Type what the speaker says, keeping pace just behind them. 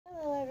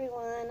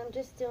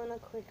just doing a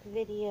quick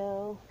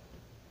video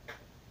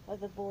of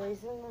the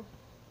boys and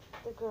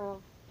the girl.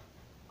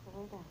 Go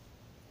lay down.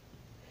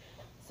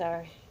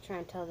 Sorry,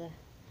 trying to tell the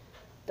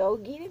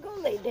doggy to go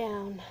lay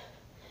down.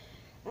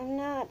 I'm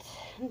not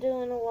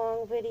doing a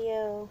long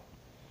video.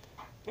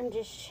 I'm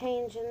just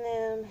changing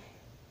them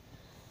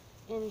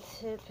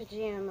into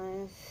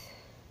pajamas.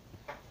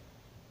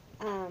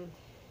 I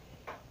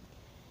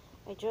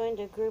joined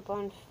a group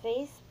on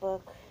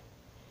Facebook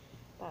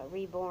about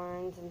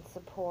reborns and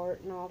support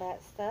and all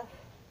that stuff.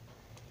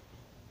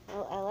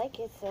 Well, I like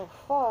it so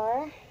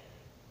far.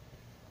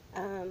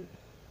 And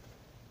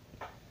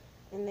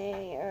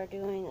they are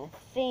doing a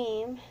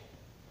theme,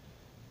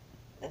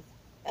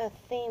 a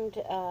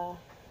themed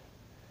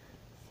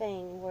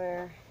thing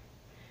where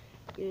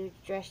you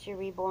dress your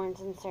reborns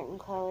in certain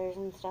colors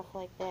and stuff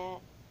like that,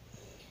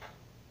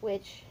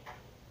 which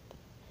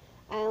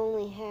I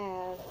only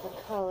have the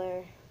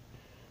color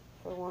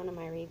for one of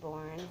my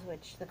reborns,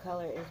 which the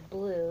color is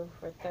blue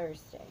for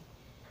Thursday.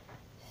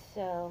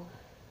 So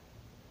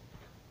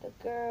the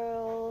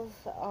girls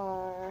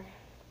are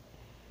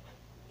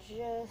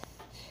just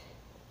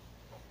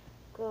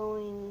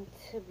going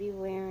to be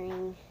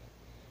wearing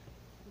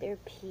their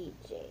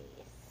PJs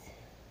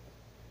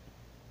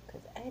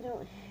because I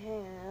don't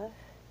have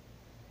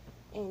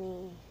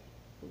any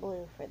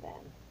blue for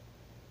them.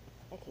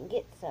 I can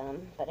get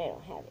some, but I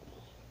don't have any.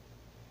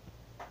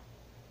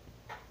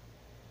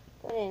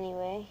 But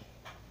anyway,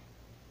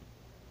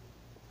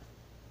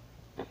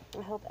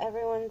 I hope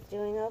everyone's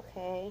doing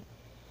okay.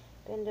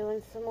 Been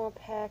doing some more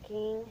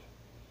packing,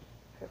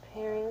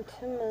 preparing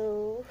to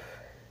move,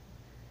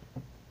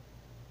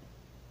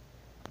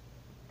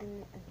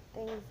 and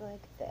things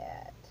like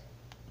that.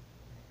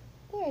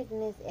 There's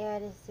Miss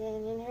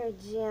Addison in her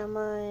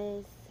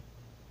jammas.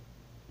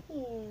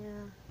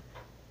 Yeah.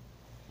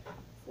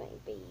 It's my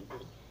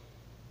baby.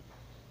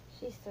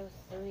 She's so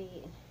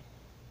sweet.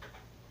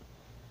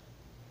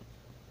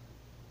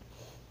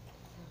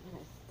 I'm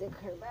going to stick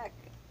her back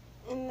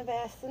in the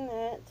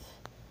bassinet.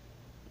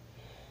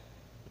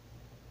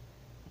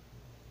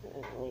 I'm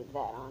going to leave that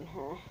on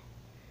her.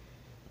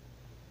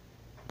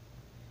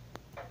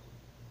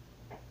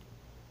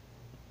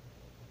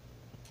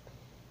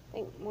 I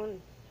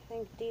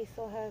think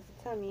Diesel has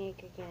a tummy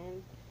ache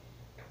again.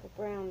 The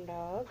brown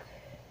dog.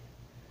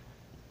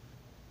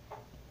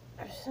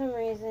 For some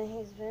reason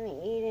he's been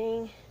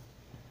eating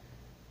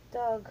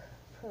dog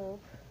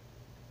poop.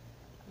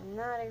 I'm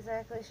not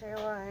exactly sure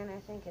why, and I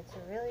think it's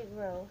really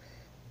gross.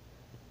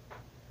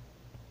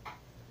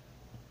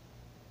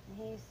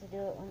 He used to do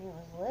it when he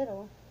was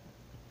little,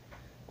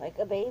 like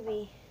a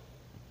baby,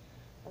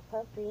 a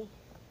puppy.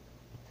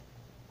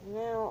 And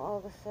now all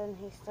of a sudden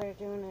he started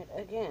doing it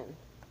again.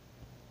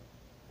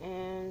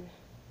 And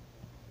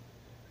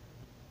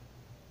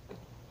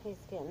he's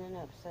getting an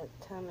upset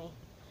tummy.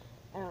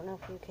 I don't know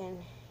if you can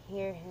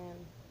hear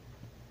him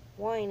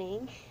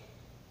whining,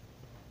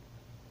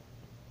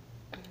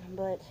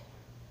 but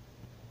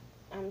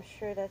I'm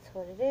sure that's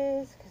what it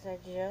is because I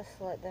just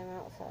let them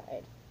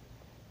outside.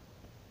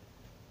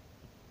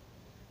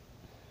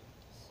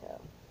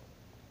 So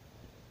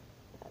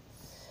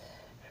that's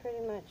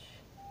pretty much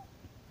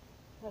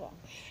what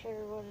I'm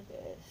sure what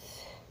it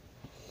is.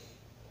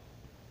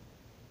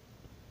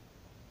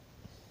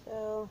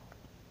 So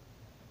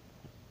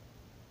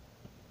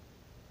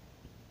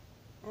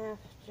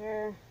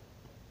after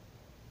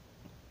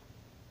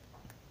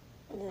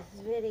this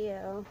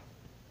video,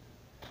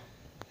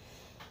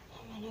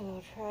 I'm gonna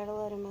go try to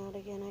let him out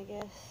again, I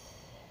guess,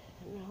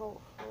 and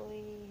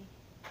hopefully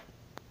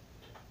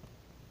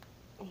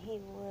he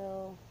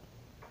will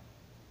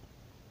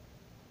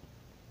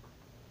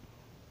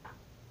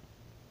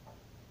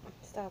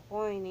stop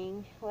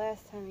whining.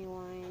 Last time he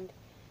whined,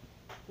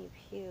 he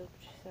puked,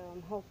 so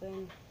I'm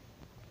hoping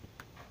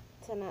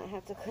to not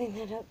have to clean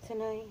that up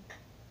tonight.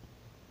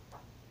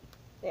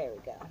 There we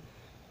go.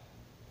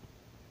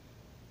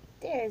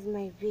 There's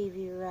my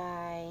baby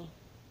Rye.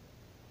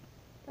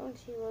 Don't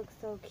she look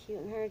so cute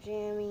in her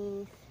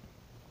jammies?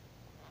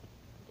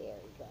 There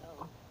we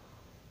go.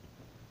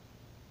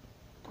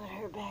 Put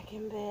her back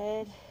in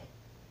bed.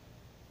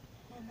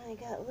 And I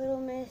got little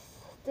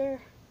Mr.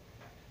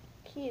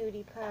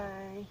 Cutie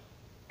Pie.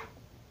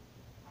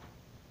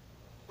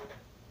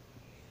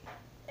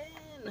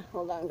 And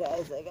hold on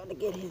guys, I gotta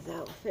get his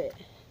outfit.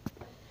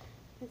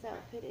 His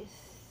outfit is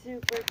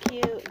super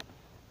cute.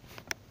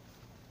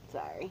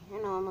 Sorry, I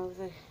know I'm over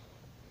the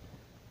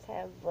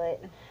tablet.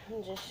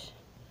 I'm just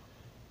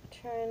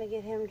trying to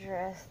get him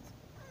dressed.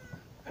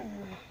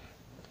 And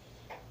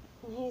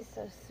he's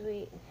so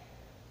sweet.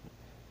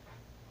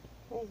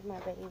 He's my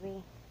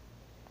baby.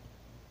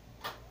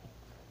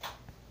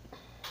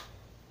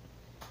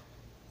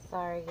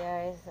 Sorry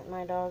guys, that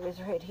my dog is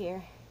right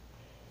here.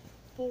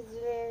 He's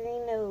very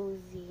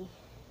nosy.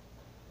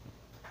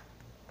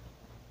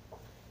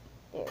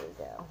 There we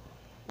go.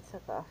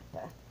 Took off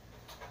the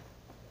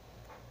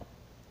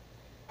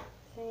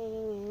thing,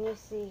 and you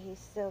see he's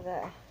still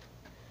got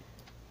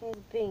his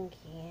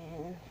binky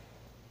in.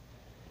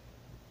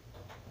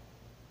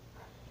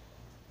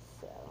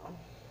 So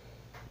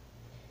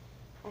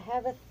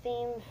have a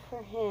theme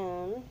for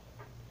him,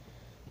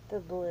 the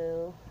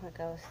blue, like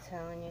I was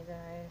telling you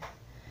guys.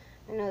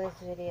 I know this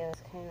video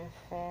is kind of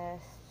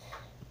fast,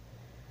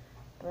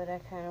 but I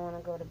kind of want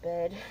to go to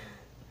bed.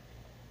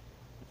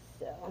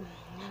 So,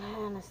 I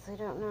honestly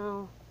don't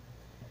know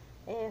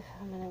if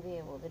I'm going to be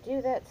able to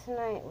do that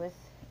tonight with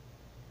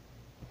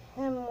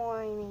him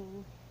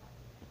whining.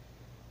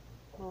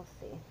 We'll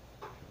see.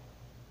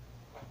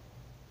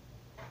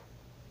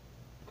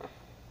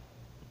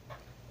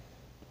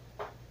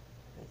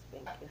 This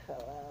binky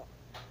fell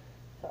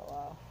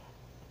off.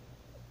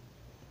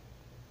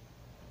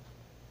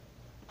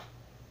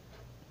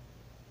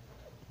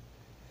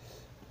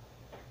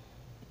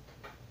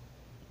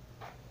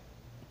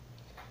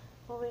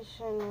 I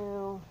wish I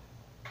knew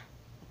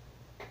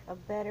a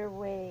better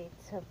way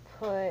to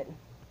put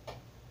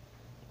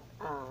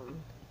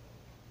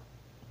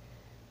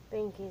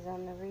binkies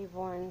on the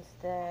reborns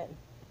that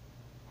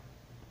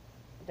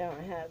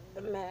don't have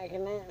the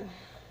magnet.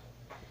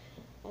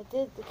 I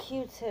did the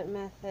Q-tip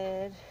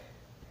method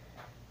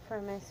for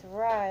Miss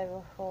Rye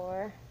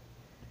before,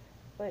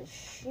 but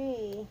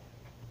she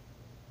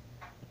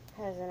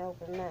has an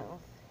open mouth.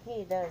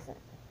 He doesn't.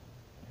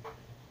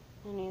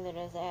 And neither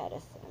does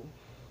Addison.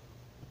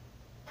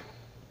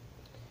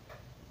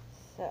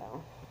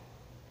 So,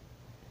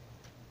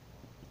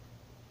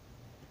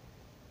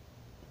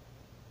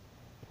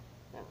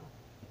 no.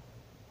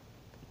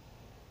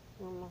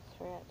 Almost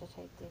forgot to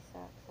take these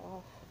socks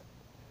off.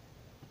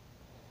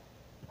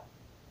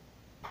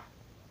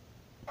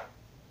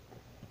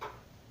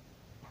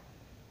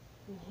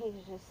 And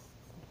he's just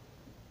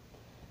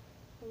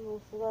the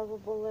most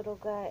lovable little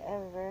guy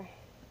ever.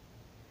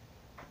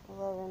 I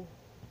love him.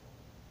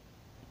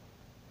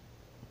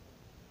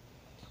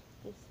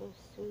 He's so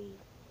sweet.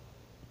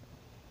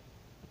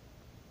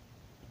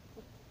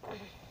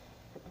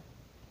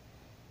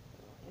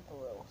 The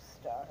little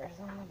stars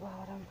on the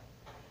bottom.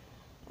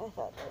 I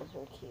thought those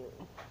were cute.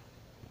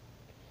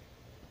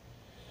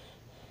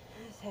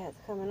 His hat's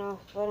coming off,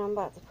 but I'm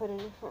about to put a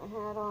different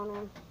hat on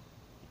him.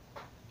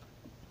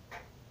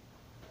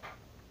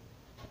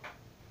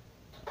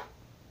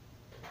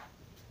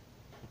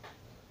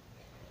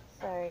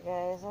 Sorry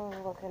guys, I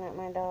was looking at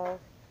my dog.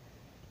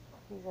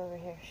 He's over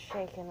here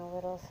shaking a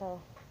little,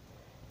 so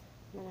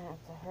I'm gonna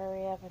have to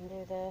hurry up and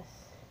do this.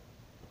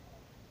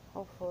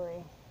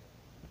 Hopefully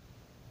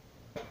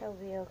he'll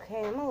be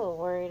okay. I'm a little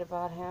worried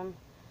about him.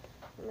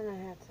 I'm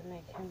gonna have to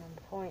make him an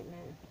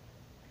appointment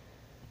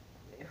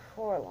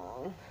before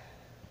long.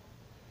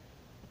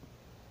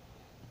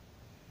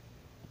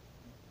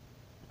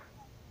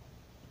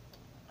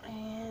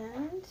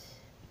 And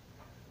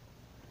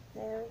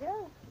there we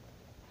go.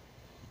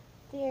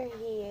 There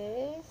he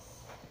is.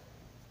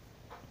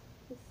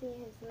 You see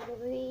his little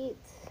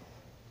feet?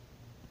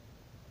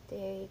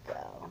 There you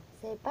go.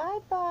 Say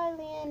bye-bye,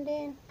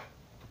 Landon.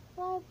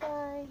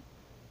 Bye-bye.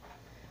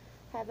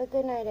 Have a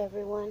good night,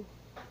 everyone.